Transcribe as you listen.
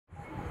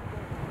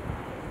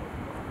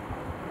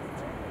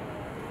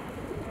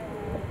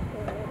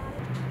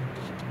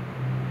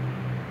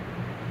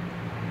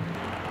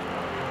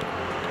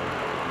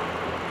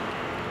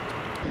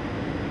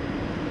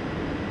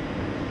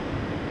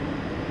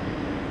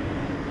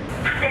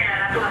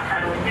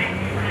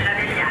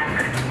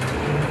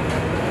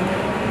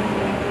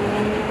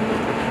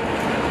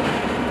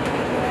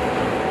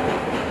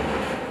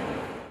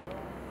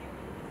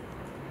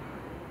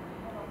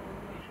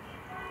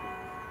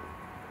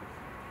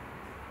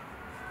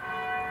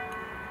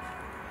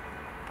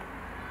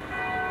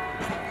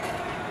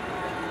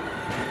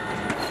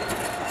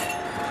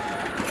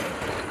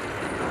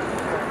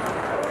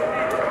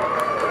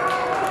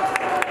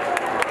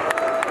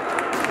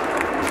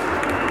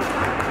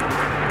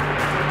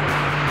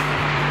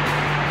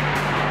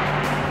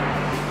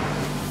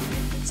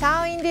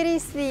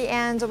Benvenuti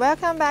and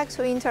welcome back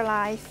to Inter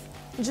Life.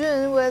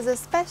 June was a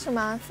special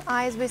month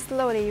as we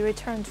slowly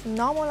return to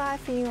normal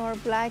life in our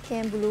black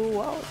and blue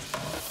world.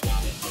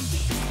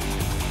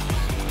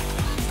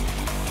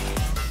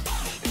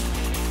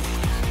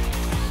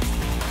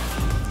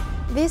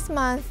 This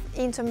month,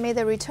 Inter made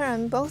a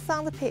return both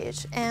on the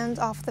pitch and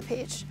off the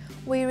pitch.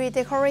 We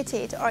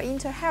redecorated our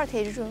Inter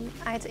Heritage Room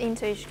at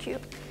Inter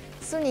HQ.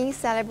 Suning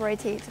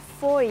celebrated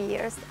 4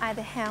 years at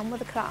the helm of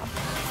the club.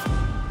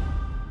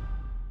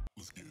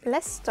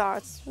 Let's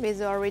start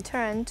with our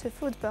return to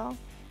football.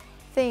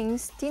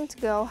 Things didn't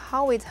go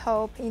how we'd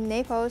hoped in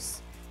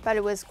Naples, but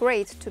it was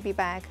great to be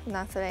back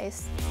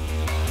nonetheless.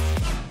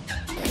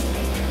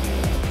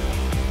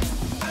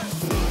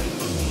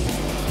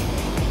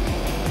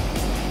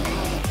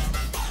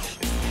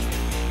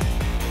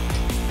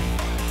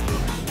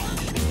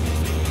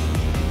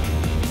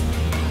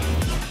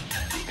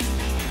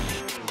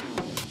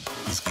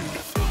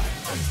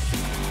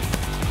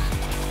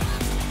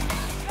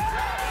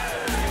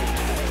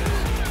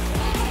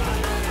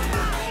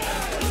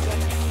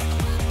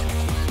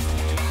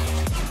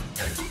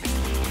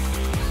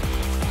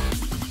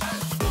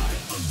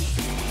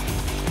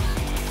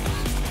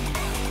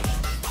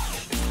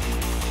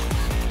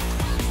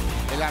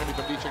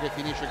 L'arbitro dice che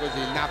finisce così,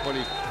 il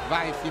Napoli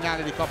va in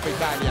finale di Coppa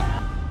Italia.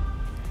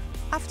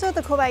 After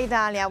the Coppa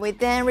Italia, we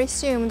then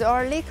resumed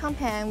our league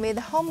campaign with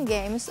home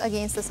games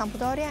against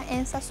Sampdoria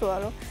and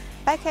Sassuolo,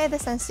 back at the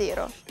San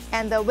Siro,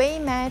 and the away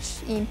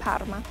match in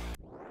Parma.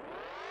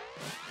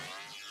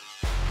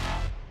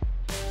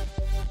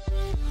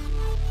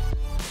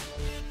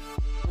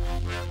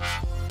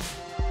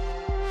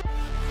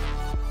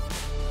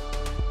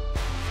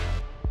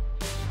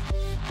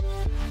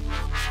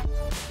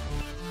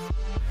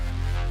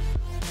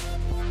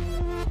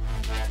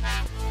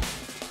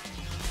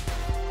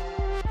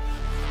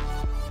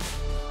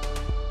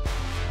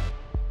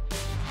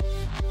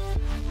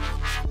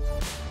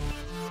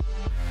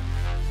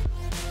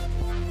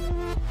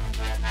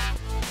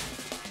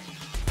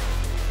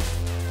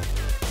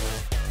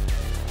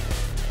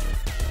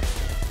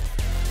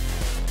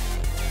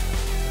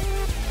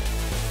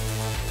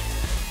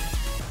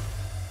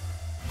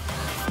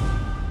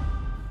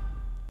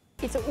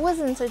 It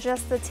wasn't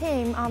just the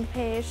team on the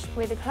pitch,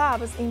 with the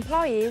club's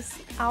employees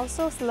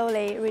also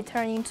slowly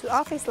returning to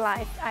office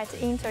life at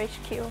Inter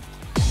HQ.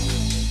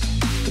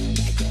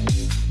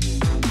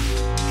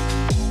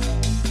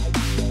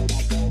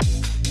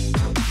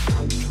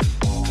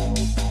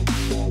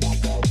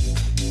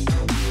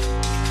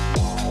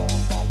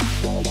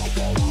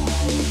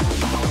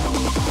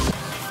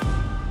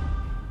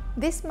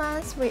 This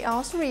month, we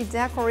also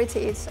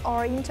redecorated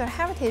our Inter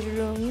Heritage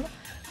Room,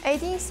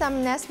 adding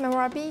some nice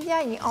memorabilia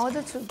in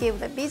order to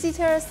give the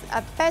visitors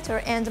a better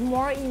and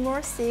more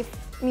immersive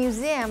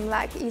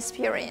museum-like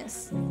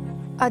experience.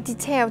 A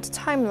detailed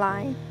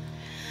timeline.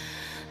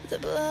 The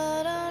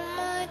blood on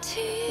my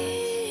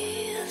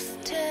teeth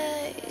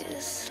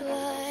tastes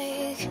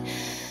like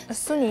a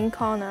Suning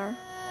corner.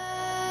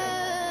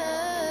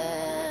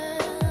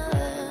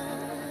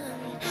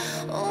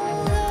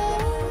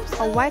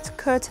 A white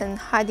curtain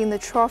hiding the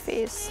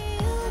trophies.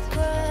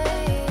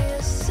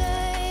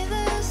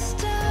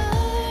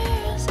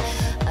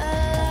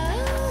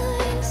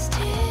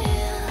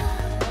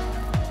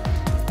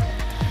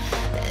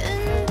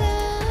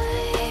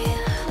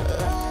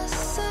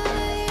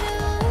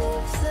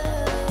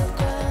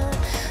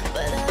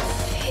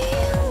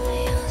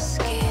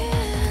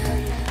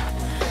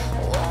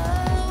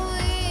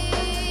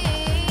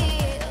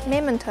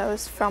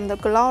 Mementos from the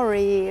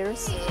glory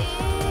years.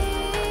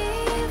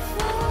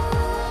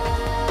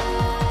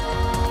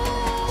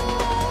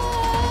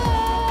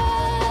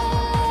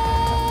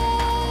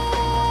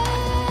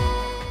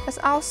 But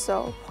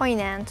also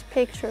poignant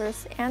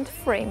pictures and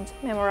framed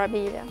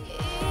memorabilia.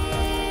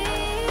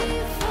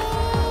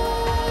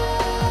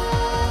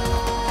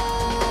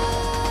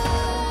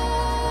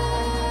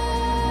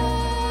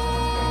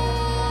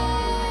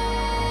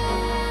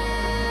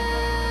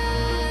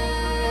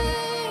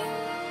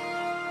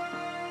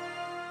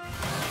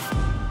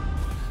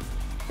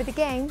 With the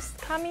games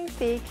coming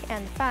thick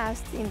and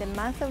fast in the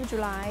month of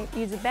July,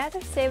 you'd better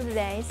save the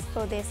days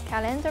for this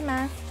calendar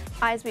month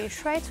as we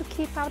try to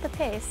keep up the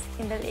pace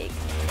in the league.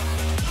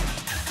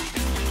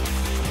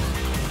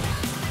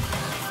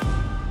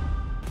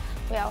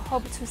 We'll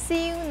hope to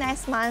see you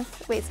next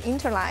month with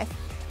Inter Life.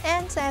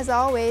 And as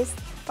always,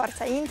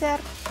 Forza Inter!